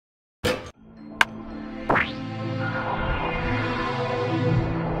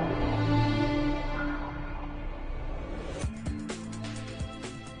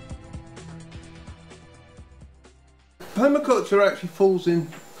permaculture actually falls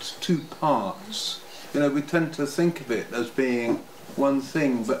into two parts. You know, we tend to think of it as being one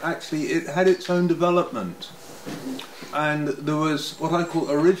thing, but actually it had its own development. And there was what I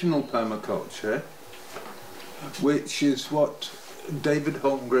call original permaculture, which is what David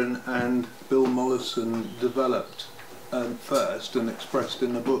Holmgren and Bill Mollison developed first and expressed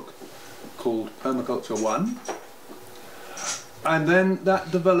in a book called Permaculture 1. And then that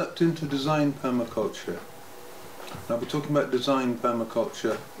developed into design permaculture. I'll be talking about design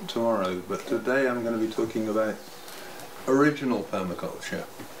permaculture tomorrow, but today I'm going to be talking about original permaculture.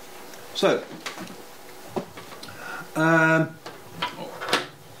 So,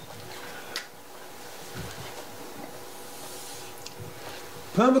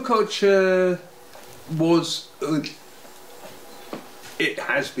 permaculture was, it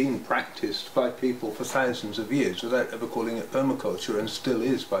has been practiced by people for thousands of years without ever calling it permaculture, and still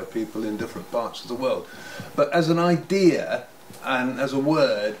is by people in different parts of the world. But as an idea and as a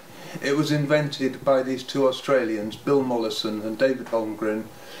word, it was invented by these two Australians, Bill Mollison and David Holmgren,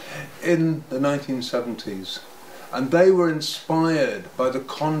 in the 1970s. And they were inspired by the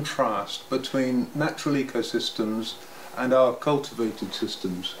contrast between natural ecosystems and our cultivated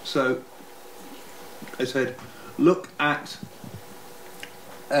systems. So I said, look at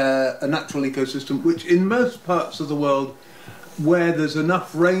a natural ecosystem, which in most parts of the world where there's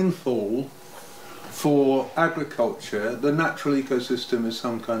enough rainfall for agriculture, the natural ecosystem is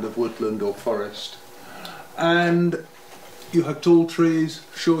some kind of woodland or forest. And you have tall trees,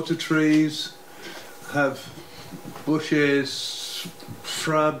 shorter trees, have bushes,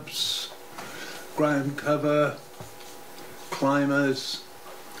 shrubs, ground cover, climbers,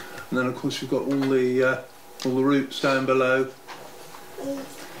 and then of course you've got all the roots down below.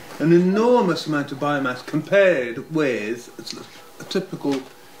 An enormous amount of biomass compared with a typical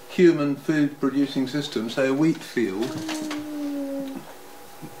human food producing system, say a wheat field,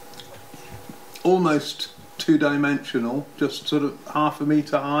 almost two-dimensional, just sort of ½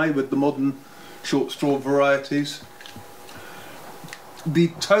 metre high with the modern short straw varieties. The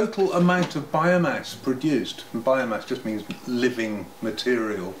total amount of biomass produced, and biomass just means living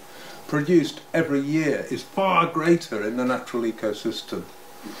material, produced every year is far greater in the natural ecosystem.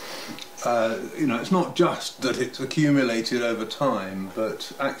 You know, it's not just that it's accumulated over time,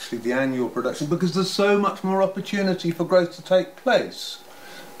 but actually the annual production, because there's so much more opportunity for growth to take place,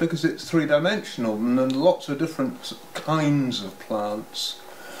 because it's three-dimensional and then lots of different kinds of plants.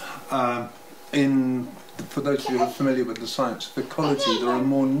 For those of you who are familiar with the science of ecology, there are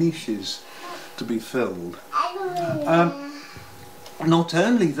more niches to be filled. Not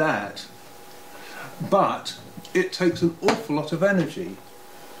only that, but it takes an awful lot of energy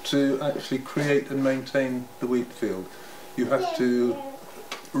to actually create and maintain the wheat field. You have to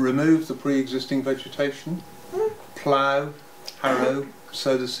remove the pre-existing vegetation, plough, harrow,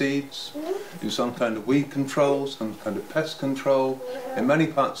 sow the seeds, do some kind of weed control, some kind of pest control. In many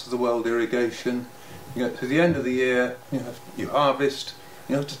parts of the world, irrigation. You get to the end of the year, you harvest,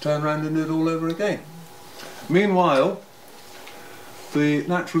 you have to turn around and do it all over again. Meanwhile, the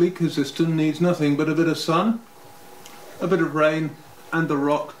natural ecosystem needs nothing but a bit of sun, a bit of rain, and the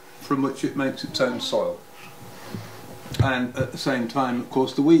rock from which it makes its own soil. And at the same time, of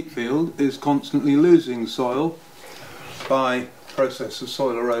course, the wheat field is constantly losing soil by process of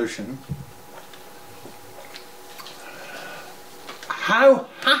soil erosion. How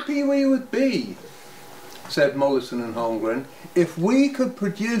happy we would be, said Mollison and Holmgren, if we could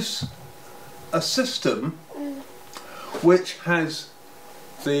produce a system which has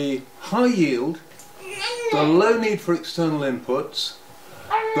the high yield, the low need for external inputs,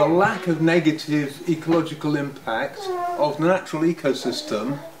 the lack of negative ecological impact of the natural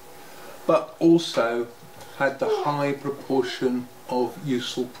ecosystem, but also had the high proportion of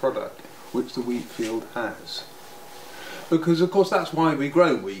useful product which the wheat field has. Because of course that's why we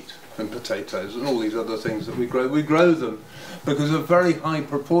grow wheat and potatoes and all these other things that we grow. We grow them because a very high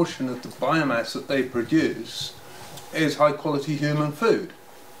proportion of the biomass that they produce is high quality human food.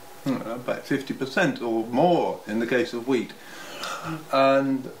 About 50% or more in the case of wheat.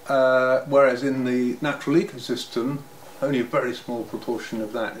 And whereas in the natural ecosystem only a very small proportion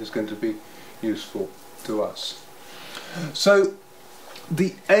of that is going to be useful to us. So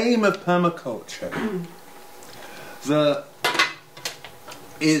the aim of permaculture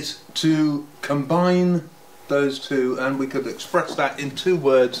is to combine those two, and we could express that in two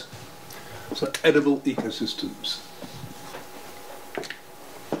words: so edible ecosystems.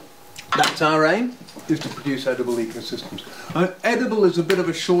 That's our aim, is to produce edible ecosystems. Edible is a bit of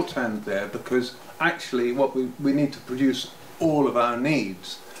a shorthand there, because actually what we need to produce all of our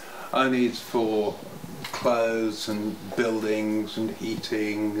needs for clothes and buildings and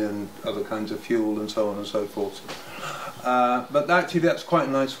heating and other kinds of fuel and so on and so forth. But actually that's quite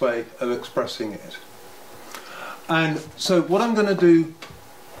a nice way of expressing it. And so what I'm going to do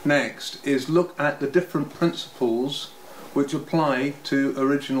next is look at the different principles which apply to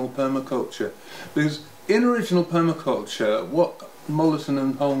original permaculture. Because in original permaculture, what Mollison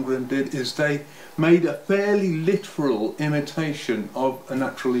and Holmgren did is they made a fairly literal imitation of a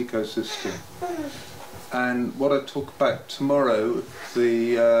natural ecosystem. And what I talk about tomorrow,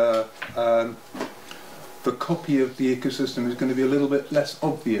 the copy of the ecosystem is going to be a little bit less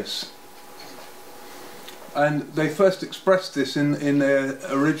obvious. And they first expressed this in their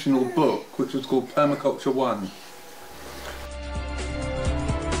original book, which was called Permaculture 1.